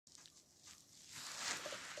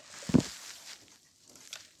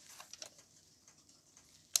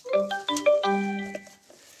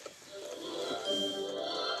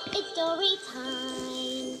story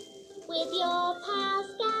time. With your pal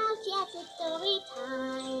Scout, yes, it's story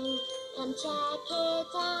time. Come check it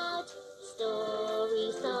out.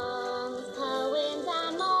 Story, songs, poems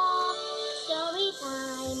and more. Story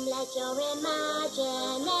time, let your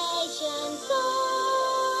imagination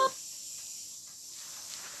soar.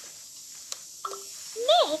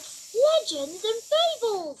 Myths, legends and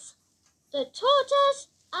fables. The tortoise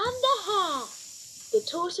and the hare. The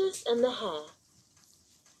Tortoise and the Hare.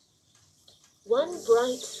 One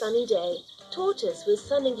bright sunny day, Tortoise was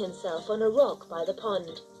sunning himself on a rock by the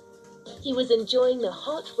pond. He was enjoying the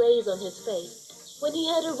hot rays on his face when he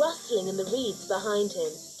heard a rustling in the reeds behind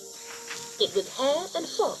him. It was Hare and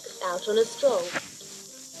Fox out on a stroll.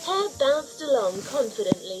 Hare bounced along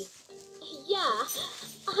confidently. Yeah,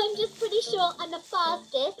 I'm just pretty sure I'm the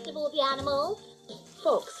fastest of all the animals.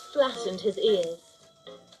 Fox flattened his ears.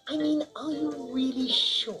 I mean, are you really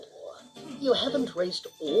sure? You haven't raced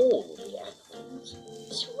all the animals.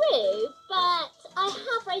 True, but I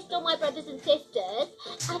have raced all my brothers and sisters,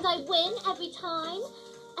 and I win every time.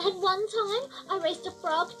 And one time I raced a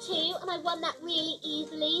frog too, and I won that really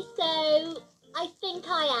easily, so I think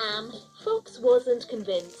I am. Fox wasn't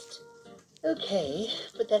convinced. Okay,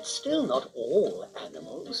 but that's still not all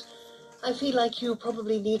animals. I feel like you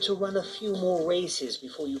probably need to run a few more races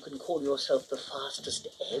before you can call yourself the fastest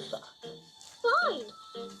ever. Fine.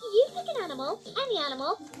 You pick an animal, any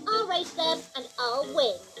animal. I'll race them and I'll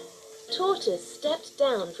win. Tortoise stepped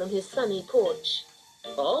down from his sunny porch.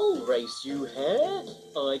 I'll race you, Hare.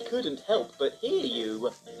 I couldn't help but hear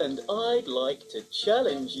you, and I'd like to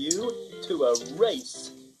challenge you to a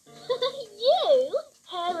race. You?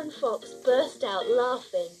 Hare and Fox burst out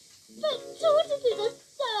laughing. But tortoises are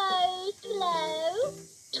so slow.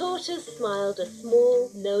 Tortoise smiled a small,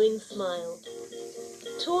 knowing smile.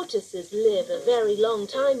 Tortoises live a very long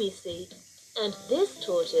time, you see, and this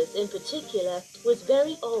tortoise in particular was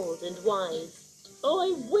very old and wise.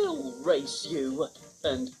 I will race you,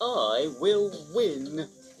 and I will win.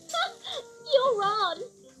 You're on.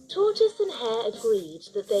 Tortoise and Hare agreed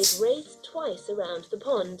that they'd race twice around the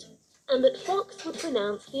pond, and that Fox would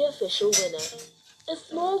pronounce the official winner. A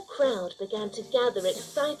small crowd began to gather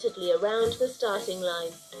excitedly around the starting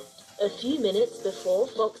line. A few minutes before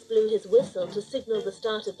Fox blew his whistle to signal the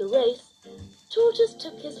start of the race, Tortoise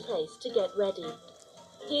took his place to get ready.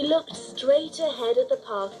 He looked straight ahead at the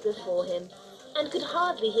path before him and could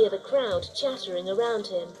hardly hear the crowd chattering around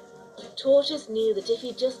him. Tortoise knew that if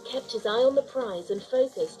he just kept his eye on the prize and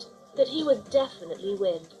focused, that he would definitely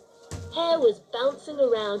win. Hare was bouncing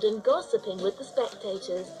around and gossiping with the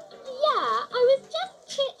spectators. Yeah, I was just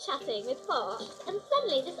chit-chatting with Fox, and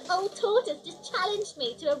suddenly this old tortoise just challenged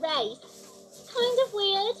me to a race. Kind of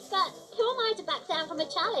weird, but who am I to back down from a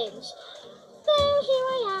challenge? So here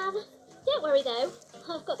I am. Don't worry though,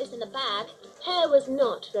 I've got this in the bag. Hare was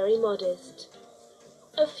not very modest.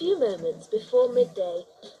 A few moments before midday,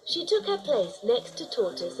 she took her place next to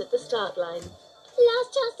Tortoise at the start line.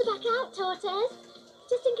 Last chance to back out, Tortoise.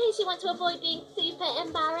 Just in case you want to avoid being super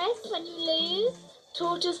embarrassed when you lose.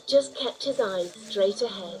 Tortoise just kept his eyes straight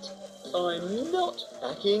ahead. I'm not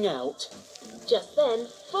backing out. Just then,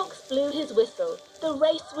 Fox blew his whistle. The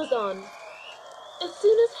race was on. As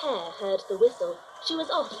soon as Hare heard the whistle, she was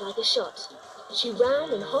off like a shot. She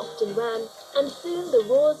ran and hopped and ran, and soon the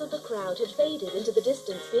roars of the crowd had faded into the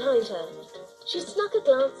distance behind her. She snuck a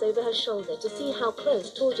glance over her shoulder to see how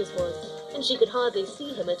close Tortoise was, and she could hardly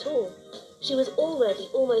see him at all. She was already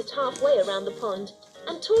almost halfway around the pond,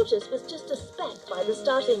 and Tortoise was just a speck by the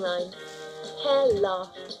starting line. Hare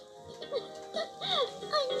laughed.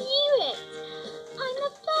 I knew it! I'm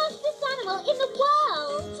the fastest animal in the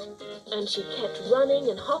world! And she kept running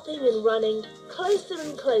and hopping and running, closer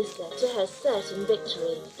and closer to her certain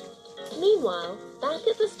victory. Meanwhile, back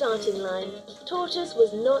at the starting line, Tortoise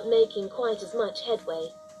was not making quite as much headway.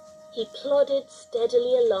 He plodded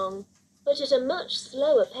steadily along, but at a much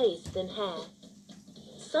slower pace than Hare.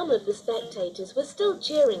 Some of the spectators were still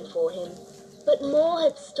cheering for him, but more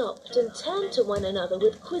had stopped and turned to one another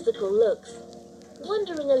with quizzical looks,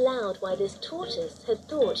 wondering aloud why this tortoise had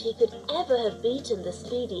thought he could ever have beaten the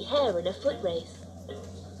speedy Hare in a foot race.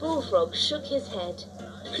 Bullfrog shook his head.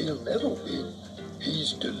 He'll never win.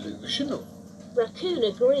 He's delusional. Raccoon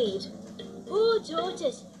agreed. Poor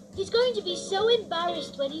Tortoise. He's going to be so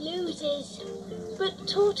embarrassed when he loses. But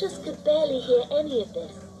Tortoise could barely hear any of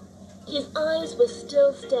this. His eyes were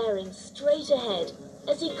still staring straight ahead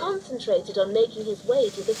as he concentrated on making his way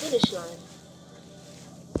to the finish line.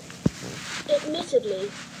 Admittedly,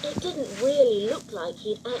 it didn't really look like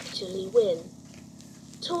he'd actually win.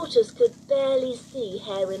 Tortoise could barely see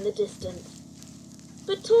Hare in the distance.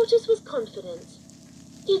 But Tortoise was confident.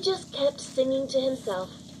 He just kept singing to himself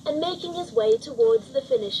and making his way towards the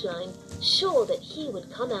finish line, sure that he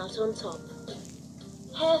would come out on top.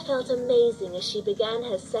 Hare felt amazing as she began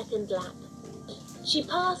her second lap. She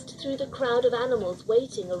passed through the crowd of animals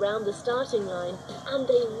waiting around the starting line, and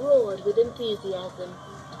they roared with enthusiasm.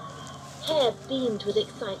 Hare beamed with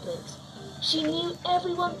excitement. She knew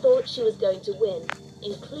everyone thought she was going to win,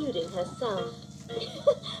 including herself.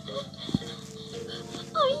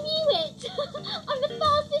 I knew it! I'm the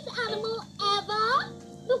fastest animal ever!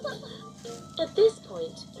 At this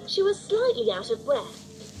point, she was slightly out of breath.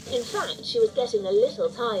 In fact, she was getting a little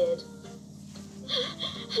tired.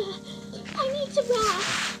 I need to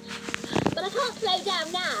rest, but I can't slow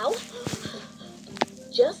down now.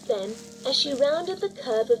 Just then, as she rounded the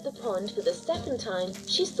curve of the pond for the second time,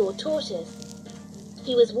 she saw Tortoise.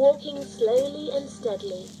 He was walking slowly and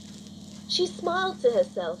steadily. She smiled to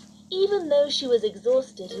herself, even though she was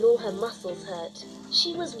exhausted and all her muscles hurt.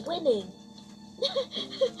 She was winning.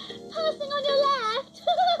 Passing on your left!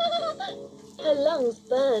 Her lungs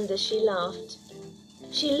burned as she laughed.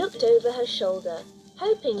 She looked over her shoulder,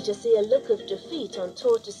 hoping to see a look of defeat on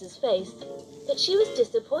Tortoise's face, but she was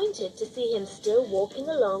disappointed to see him still walking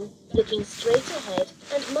along, looking straight ahead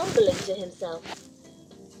and mumbling to himself.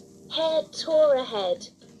 Hare tore ahead.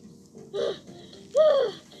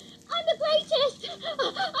 I'm the greatest!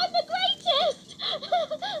 I'm the greatest!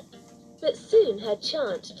 But soon her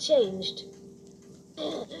chant changed.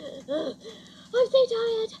 I'm so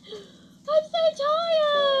tired! I'm so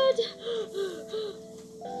tired!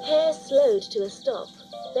 Hare slowed to a stop,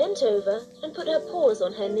 bent over and put her paws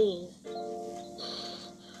on her knees.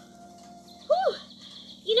 Whew.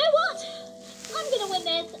 You know what? I'm going to win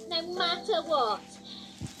this no matter what.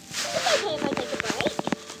 It's okay if I take a break.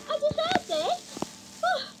 I deserve this.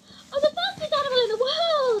 I'm the fastest animal in the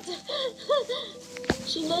world.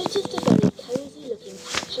 She noticed a very cosy-looking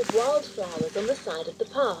patch of wildflowers on the side of the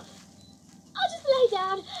path. I'll just lay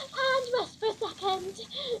down and rest for a second.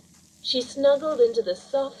 She snuggled into the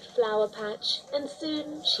soft flower patch, and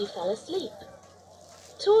soon she fell asleep.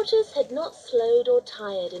 Tortoise had not slowed or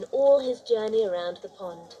tired in all his journey around the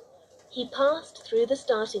pond. He passed through the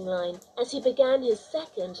starting line as he began his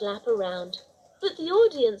second lap around, but the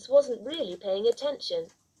audience wasn't really paying attention.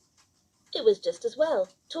 It was just as well.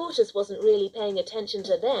 Tortoise wasn't really paying attention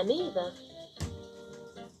to them either.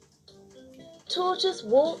 Tortoise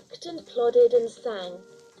walked and plodded and sang.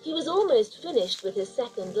 He was almost finished with his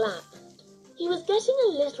second lap. He was getting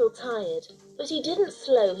a little tired, but he didn't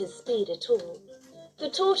slow his speed at all. The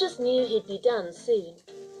tortoise knew he'd be done soon.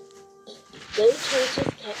 Though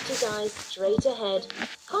Tortoise kept his eyes straight ahead,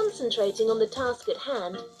 concentrating on the task at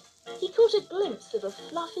hand, he caught a glimpse of a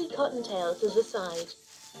fluffy cottontail to the side.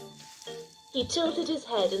 He tilted his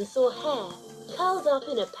head and saw Hare, curled up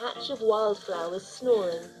in a patch of wildflowers,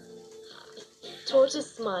 snoring.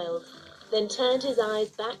 Tortoise smiled, then turned his eyes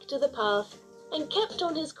back to the path and kept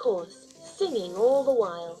on his course, singing all the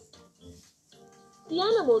while. The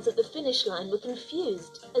animals at the finish line were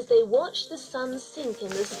confused as they watched the sun sink in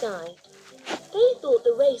the sky. They thought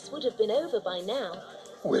the race would have been over by now.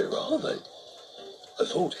 Where are they? I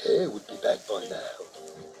thought Hare would be back by now.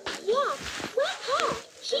 Yeah, where's Hare?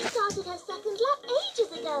 She started her second lap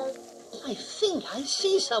ages ago. I think I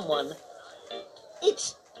see someone.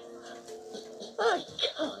 I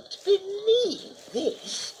can't believe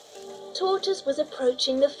this. Tortoise was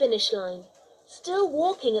approaching the finish line, still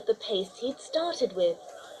walking at the pace he'd started with.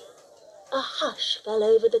 A hush fell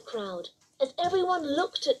over the crowd as everyone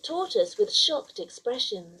looked at Tortoise with shocked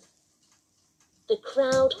expressions. The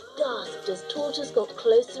crowd gasped as Tortoise got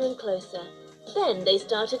closer and closer. Then they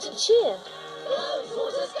started to cheer. Go,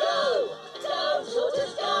 Tortoise, go! Go,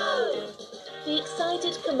 Tortoise, go! The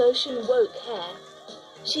excited commotion woke Hare.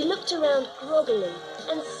 She looked around groggily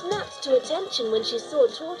and snapped to attention when she saw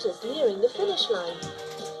Tortoise nearing the finish line.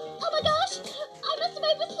 Oh my gosh! I must have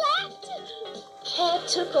overslept! Hare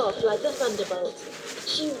took off like a thunderbolt.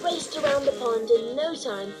 She raced around the pond in no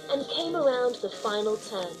time and came around the final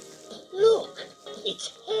turn. Look,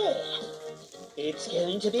 it's Hare. It's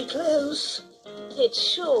going to be close. It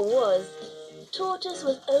sure was. Tortoise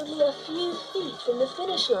was only a few feet from the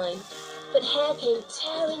finish line, but Hare came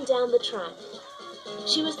tearing down the track.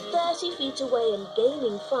 She was 30 feet away and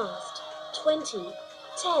gaining fast. 20,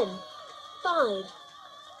 10, 5.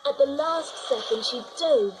 At the last second, she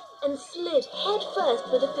dove and slid head first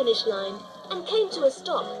for the finish line and came to a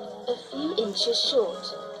stop a few inches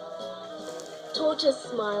short. Tortoise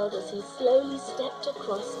smiled as he slowly stepped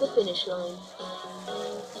across the finish line.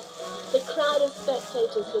 The crowd of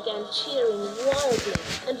spectators began cheering wildly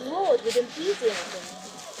and roared with enthusiasm.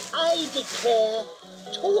 I declare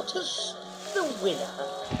Tortoise the winner.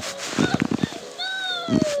 No!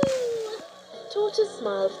 Tortoise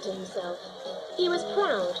smiled to himself. He was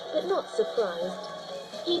proud, but not surprised.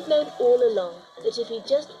 He'd known all along that if he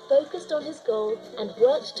just focused on his goal and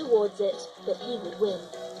worked towards it, that he would win.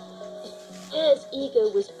 Hare's ego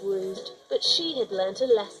was bruised, but she had learnt a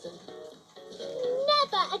lesson.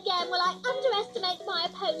 Never again will I underestimate my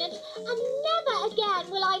opponent, and never again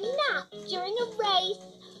will I nap during a race.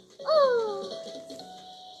 Oh!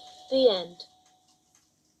 The end.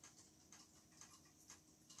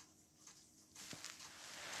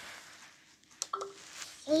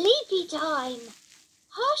 Sleepy time.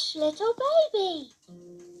 Hush, little baby.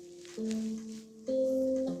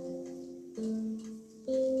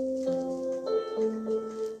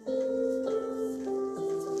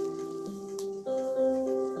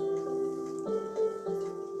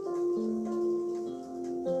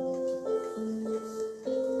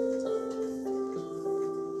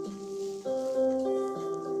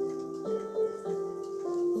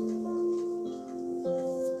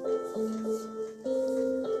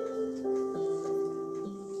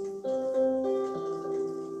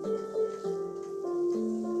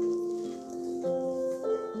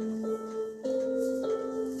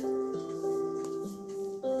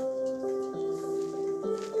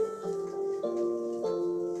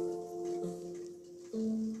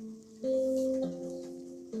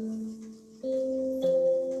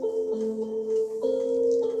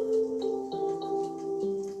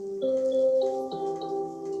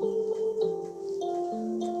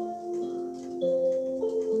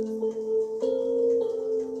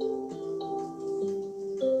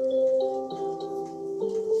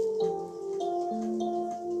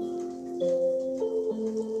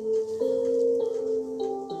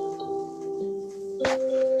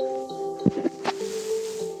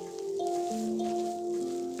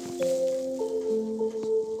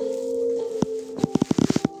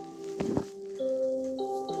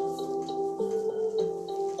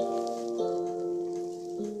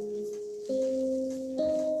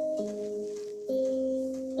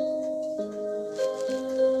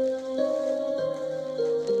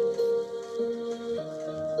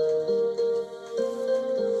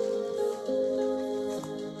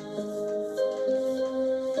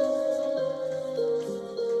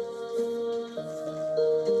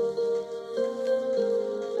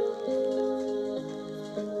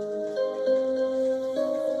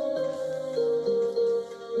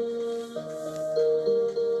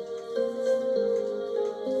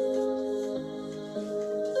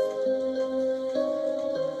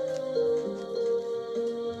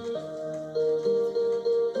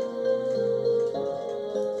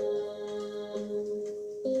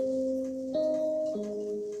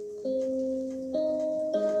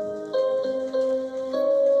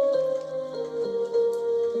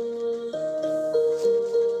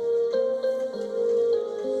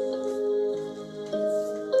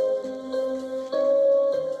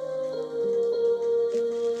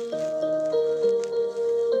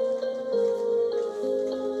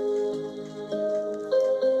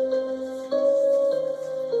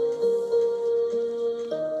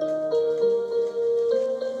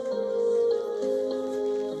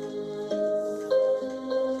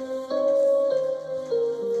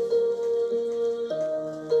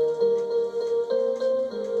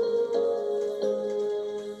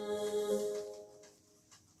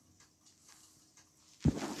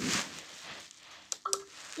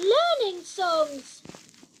 Learning songs.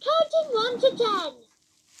 Counting 1 to 10.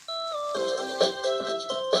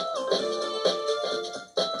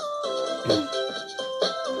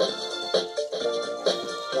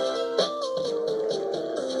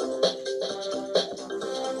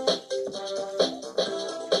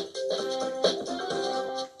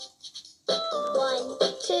 1,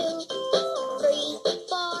 2, 3,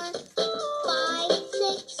 4, 5,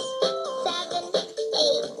 6, 7,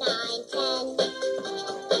 8, 9, 10.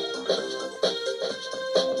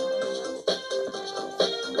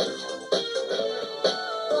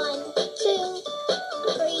 1, 2,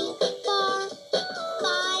 3, 4,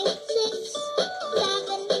 5, 6,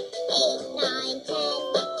 7, 8, 9, 10.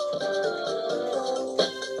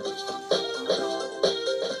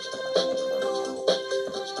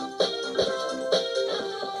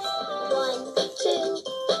 1, 2,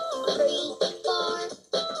 3, 4,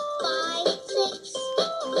 5, 6,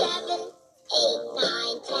 7, 8,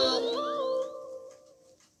 9, 10.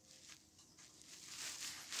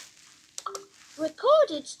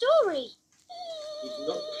 Recorded story. He's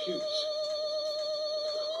not cute.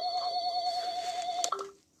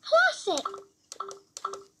 Classic.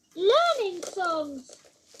 Learning songs.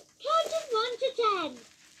 Counting 1 to 10.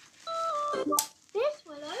 This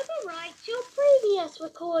will overlap. right your previous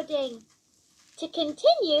recording. To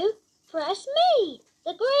continue, press me,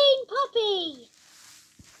 the green puppy.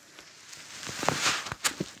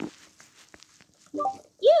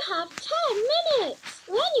 You have 10 minutes.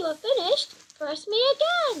 When you are finished, press me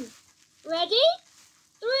again. Ready?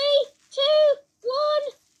 3, 2, 1.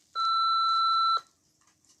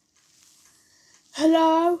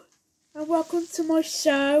 Hello, and welcome to my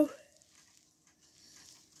show.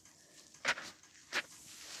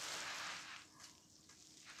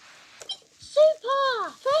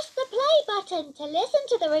 Super! Press the play button to listen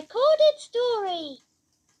to the recorded story.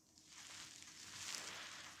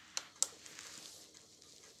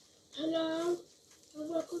 Hello, and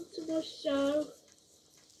welcome to my show.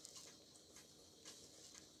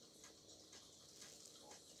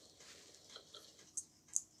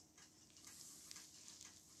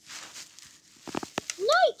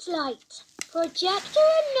 Nightlight. Projector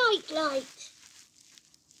and nightlight.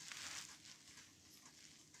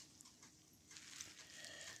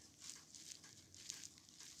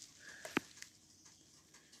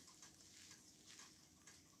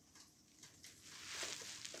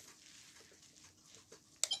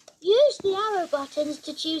 Use the arrow buttons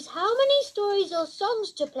to choose how many stories or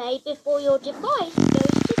songs to play before your device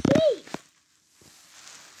goes to sleep.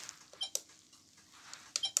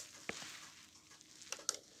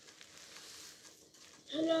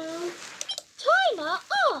 Hello. Timer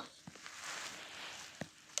off.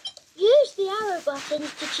 Use the arrow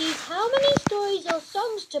buttons to choose how many stories or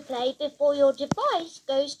songs to play before your device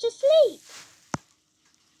goes to sleep.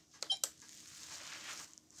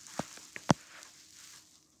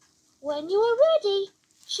 When you are ready,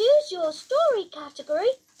 choose your story category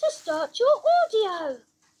to start your audio.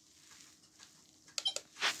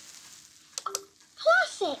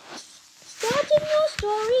 Classics. Starting your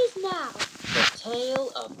stories now. The Tale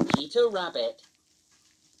of Peter Rabbit.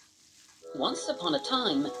 Once upon a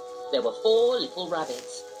time, there were 4 little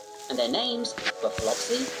rabbits, and their names were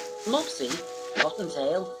Flopsy, Mopsy,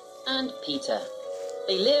 Cottontail, and Peter.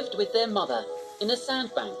 They lived with their mother in a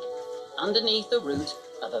sandbank, underneath the root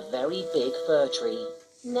of a very big fir tree.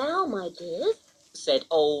 Now, my dears, Said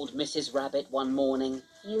old Mrs. Rabbit one morning.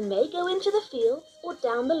 you may go into the fields or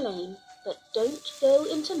down the lane, but don't go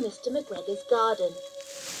into Mr. McGregor's garden.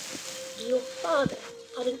 Your father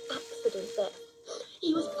had an accident there.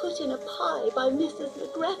 He was put in a pie by Mrs.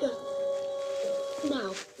 McGregor.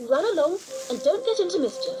 Now, run along and don't get into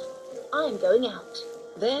mischief. I'm going out.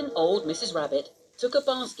 Then old Mrs. Rabbit took a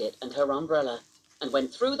basket and her umbrella and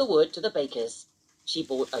went through the wood to the baker's. She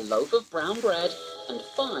bought a loaf of brown bread and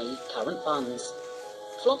 5 currant buns.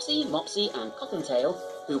 Flopsy, Mopsy, and Cottontail,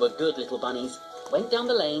 who were good little bunnies, went down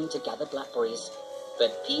the lane to gather blackberries.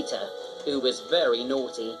 But Peter, who was very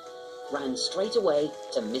naughty, ran straight away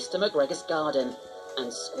to Mr. McGregor's garden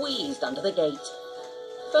and squeezed under the gate.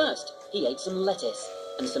 First, he ate some lettuce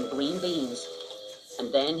and some green beans,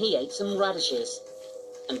 and then he ate some radishes.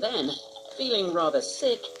 And then, feeling rather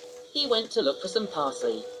sick, he went to look for some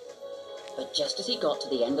parsley. But just as he got to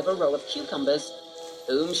the end of a row of cucumbers,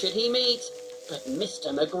 whom should he meet but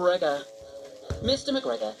Mr. McGregor? Mr.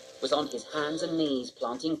 McGregor was on his hands and knees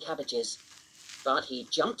planting cabbages, but he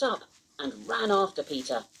jumped up and ran after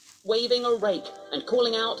Peter, waving a rake and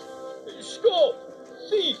calling out, Stop!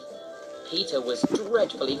 Thief! Peter was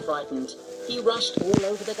dreadfully frightened. He rushed all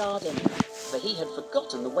over the garden, for he had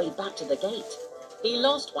forgotten the way back to the gate. He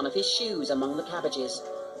lost one of his shoes among the cabbages,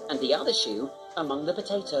 and the other shoe among the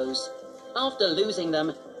potatoes. After losing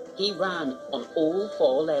them, he ran on all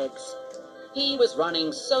 4 legs. He was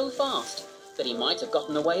running so fast that he might have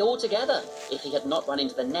gotten away altogether if he had not run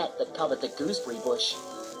into the net that covered the gooseberry bush.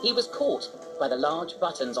 He was caught by the large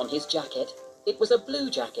buttons on his jacket. It was a blue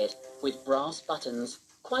jacket with brass buttons,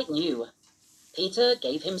 quite new. Peter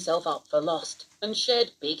gave himself up for lost and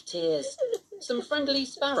shed big tears. Some friendly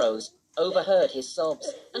sparrows overheard his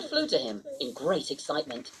sobs and flew to him in great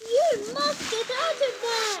excitement. You must get out of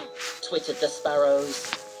there. Twittered the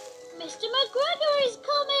sparrows. Mr. McGregor is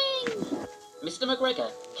coming. Mr.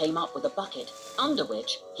 McGregor came up with a bucket, under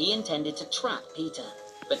which he intended to trap Peter.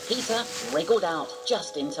 But Peter wriggled out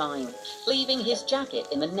just in time, leaving his jacket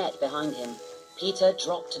in the net behind him. Peter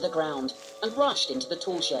dropped to the ground and rushed into the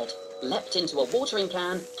tool shed, leapt into a watering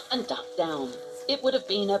can and ducked down. It would have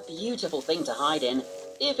been a beautiful thing to hide in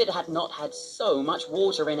if it had not had so much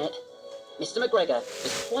water in it. Mr. McGregor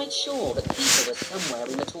was quite sure that Peter was somewhere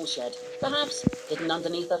in the tool shed, perhaps hidden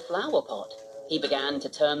underneath a flower pot. He began to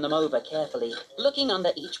turn them over carefully, looking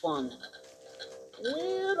under each one.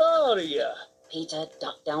 Where are you? Peter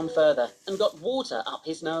ducked down further and got water up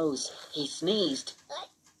his nose. He sneezed.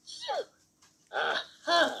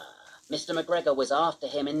 Aha! Mr. McGregor was after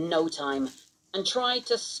him in no time and tried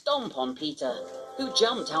to stomp on Peter, who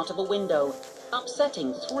jumped out of a window,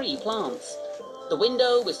 upsetting 3 plants. The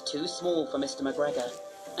window was too small for Mr. McGregor,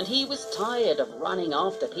 and he was tired of running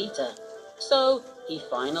after Peter, so he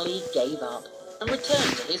finally gave up and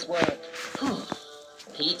returned to his work.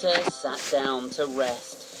 Peter sat down to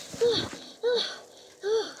rest.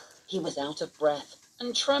 He was out of breath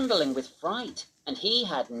and trembling with fright, and he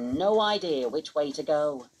had no idea which way to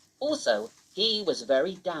go. Also, he was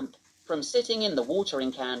very damp from sitting in the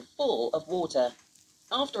watering can full of water.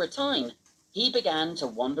 After a time, he began to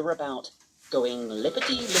wander about, going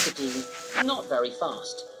lippity-lippity, not very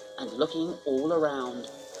fast, and looking all around.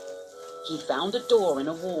 He found a door in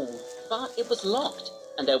a wall, but it was locked,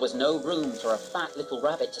 and there was no room for a fat little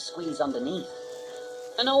rabbit to squeeze underneath.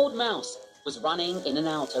 An old mouse was running in and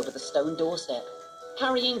out over the stone doorstep,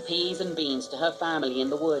 carrying peas and beans to her family in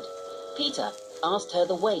the wood. Peter asked her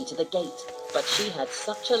the way to the gate, but she had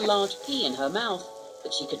such a large pea in her mouth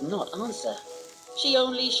that she could not answer. She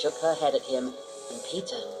only shook her head at him, and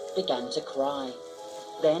Peter began to cry.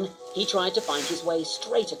 Then he tried to find his way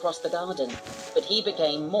straight across the garden, but he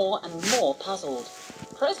became more and more puzzled.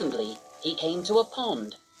 Presently, he came to a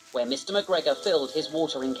pond where Mr. McGregor filled his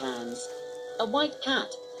watering cans. A white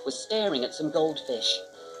cat was staring at some goldfish.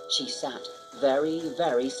 She sat very,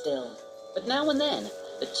 very still, but now and then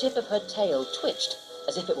the tip of her tail twitched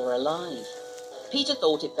as if it were alive. Peter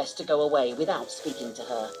thought it best to go away without speaking to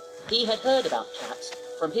her. He had heard about cats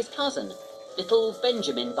from his cousin, little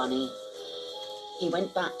Benjamin Bunny. He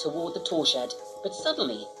went back toward the tool shed, but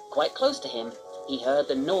suddenly, quite close to him, he heard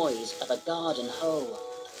the noise of a garden hoe.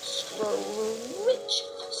 Scritch,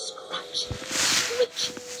 scratch,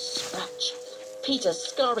 scritch, scratch. Peter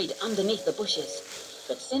scurried underneath the bushes,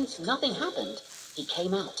 but since nothing happened, he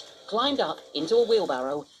came out, climbed up into a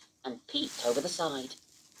wheelbarrow, and peeked over the side.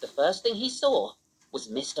 The first thing he saw was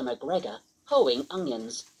Mr. McGregor hoeing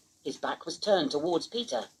onions. His back was turned towards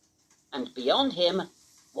Peter, and beyond him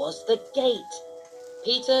was the gate.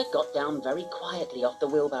 Peter got down very quietly off the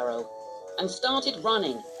wheelbarrow and started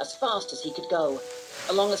running as fast as he could go,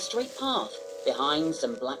 along a straight path behind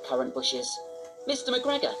some blackcurrant bushes. Mr.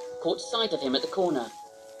 McGregor caught sight of him at the corner,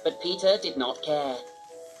 but Peter did not care.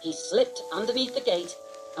 He slipped underneath the gate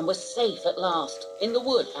and was safe at last in the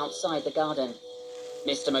wood outside the garden.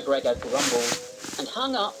 Mr. McGregor grumbled and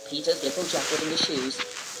hung up Peter's little jacket and the shoes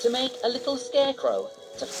to make a little scarecrow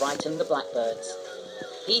to frighten the blackbirds.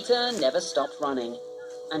 Peter never stopped running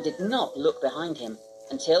and did not look behind him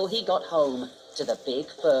until he got home to the big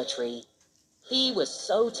fir tree. He was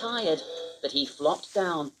so tired that he flopped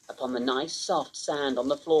down upon the nice soft sand on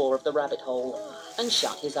the floor of the rabbit hole and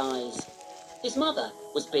shut his eyes. His mother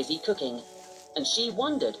was busy cooking, and she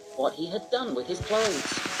wondered what he had done with his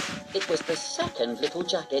clothes. It was the second little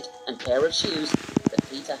jacket and pair of shoes that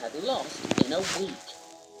Peter had lost in a week.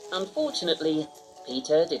 Unfortunately,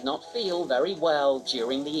 Peter did not feel very well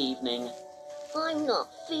during the evening. I'm not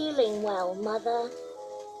feeling well, Mother.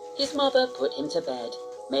 His mother put him to bed,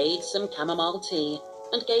 made some chamomile tea,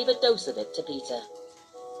 and gave a dose of it to Peter.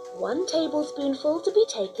 1 tablespoonful to be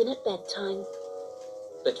taken at bedtime.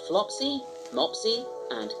 But Flopsy, Mopsy,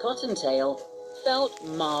 and Cottontail felt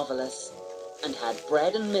marvellous and had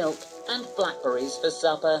bread and milk and blackberries for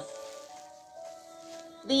supper.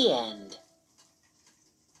 The end.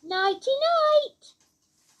 Nighty-night!